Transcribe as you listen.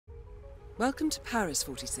Welcome to Paris,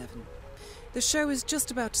 47. The show is just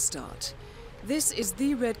about to start. This is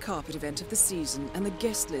the red carpet event of the season, and the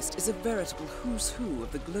guest list is a veritable who's who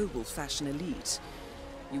of the global fashion elite.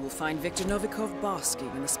 You will find Victor Novikov basking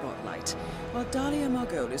in the spotlight, while Dalia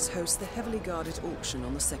Margolis hosts the heavily guarded auction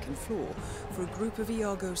on the second floor for a group of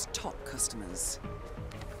Iago's top customers.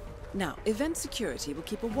 Now, event security will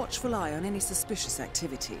keep a watchful eye on any suspicious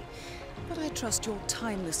activity, but I trust your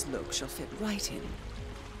timeless look shall fit right in.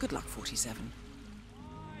 Good luck, 47.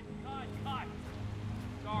 Cut!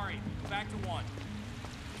 Sorry, back to one.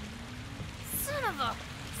 Son of a...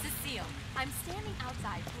 Cecile, I'm standing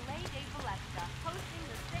outside Palais de Valletta, hosting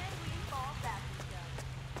the Sanguine Ball Fashion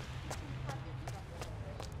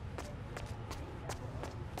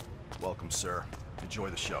Show. Welcome, sir. Enjoy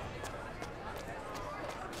the show.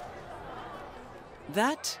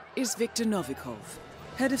 That is Victor Novikov,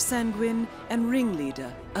 head of Sanguine and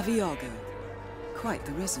ringleader of Iago. Quite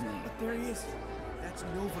the resume. But there he is. That's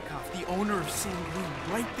Novikov, the owner of Sanguine,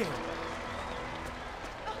 right there.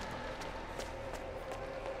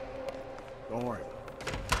 Don't worry.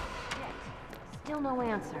 Still no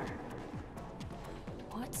answer.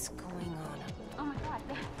 What's going on? Oh my god,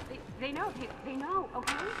 they know, they know,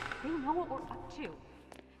 okay? They know what we're up to.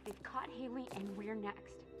 They've caught Haley and we're next.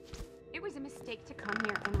 It was a mistake to come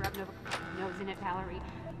here and rub Novikov's nose in it, Valerie.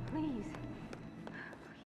 Please.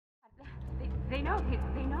 They know,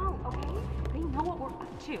 okay? They know what we're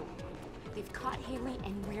up to. They've caught Haley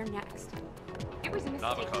and we're next. It was a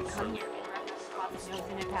mistake to come here and rub Novikov's nose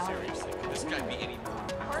in it, Valerie. Seriously, could this guy be any more?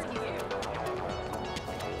 Pardon you.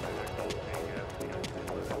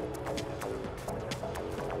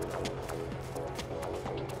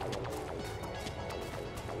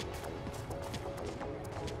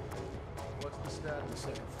 What's the stat on the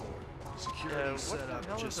second floor? Security set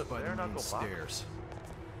up just by the main stairs.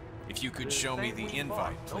 If you could show me the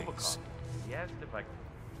invite, please. He asked if I...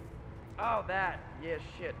 Oh, that! Yeah,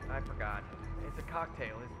 shit, I forgot. It's a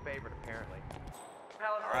cocktail, his favorite, apparently.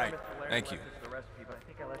 Palace All right, Mr. Larry thank you. left us the recipe, but I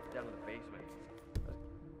think I left it down in the basement. I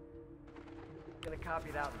was gonna copy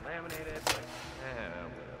it out and laminate it, but...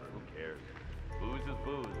 whatever, who cares? Booze is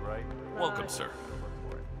booze, right? Welcome, sir.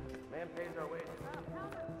 Man pays our wages.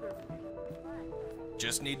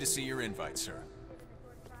 Just need to see your invite, sir.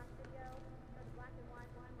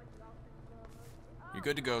 You're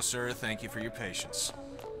good to go, sir. Thank you for your patience.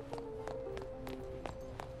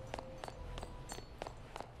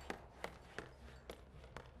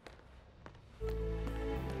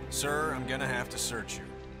 Sir, I'm gonna have to search you.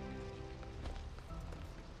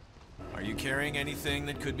 Are you carrying anything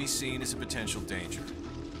that could be seen as a potential danger?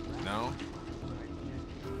 No?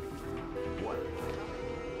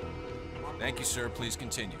 Thank you, sir. Please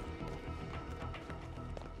continue.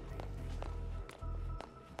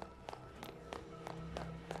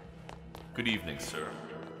 Good evening, sir.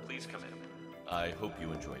 Please come in. I hope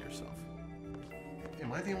you enjoy yourself.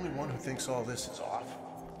 Am I the only one who thinks all this is off?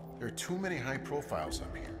 There are too many high profiles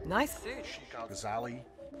up here. Nice suit. Sheik Al-Ghazali,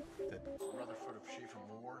 that Rutherford of Schaefer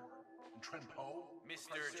Moore, and Trent Poe.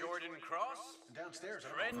 Mr. Jordan Cross? And downstairs,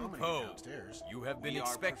 Trent I don't know how Poe. many downstairs. You have been We are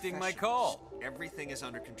expecting my professionals. call. Everything is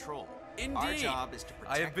under control. Indeed. Our job is to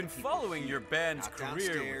protect I have been the people following here, your band's not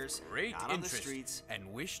career downstairs, with great not on the interest streets,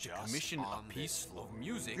 and wish to just commission a on piece this floor. of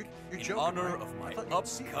music You're in joking, honor right? of my I thought you'd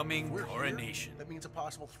see it. upcoming We're here. coronation. That means a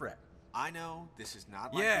possible threat. I know this is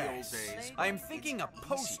not like the old Yes, days. I am but thinking it's a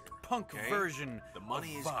post-punk okay? version The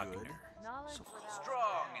money of is Wagner. good. So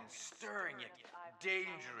Strong and stirring yet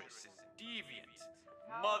dangerous and deviant.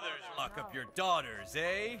 Mothers Lock up your daughters,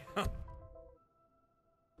 eh?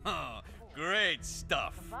 Huh, great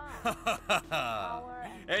stuff.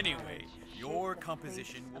 Anyway, your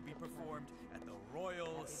composition will be performed at the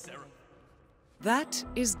Royal Ceremony. That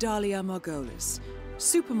is Dalia Margolis,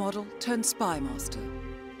 supermodel turned spy master.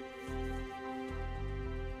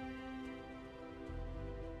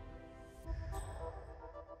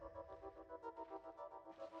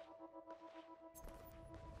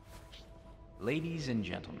 Ladies and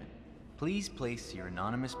gentlemen, please place your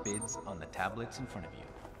anonymous bids on the tablets in front of you,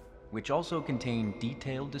 which also contain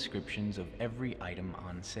detailed descriptions of every item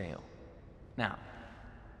on sale. Now,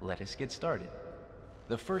 let us get started.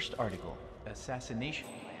 The first article, assassination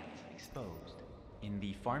plans exposed in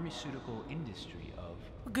the pharmaceutical industry of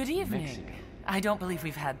Good evening. Mexico. I don't believe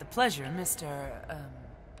we've had the pleasure, Mr.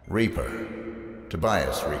 Reaper.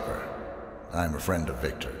 Tobias Reaper. I'm a friend of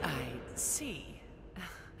Victor. I see.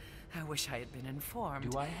 I wish I had been informed.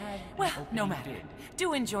 Do I have an Well, no opening matter. bid?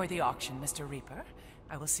 Do enjoy the auction, Mr. Reaper.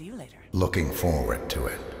 I will see you later. Looking forward to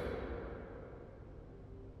it.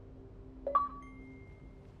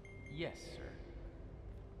 Yes, sir.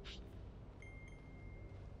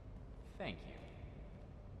 Thank you.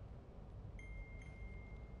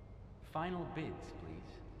 Final bids,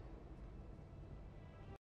 please.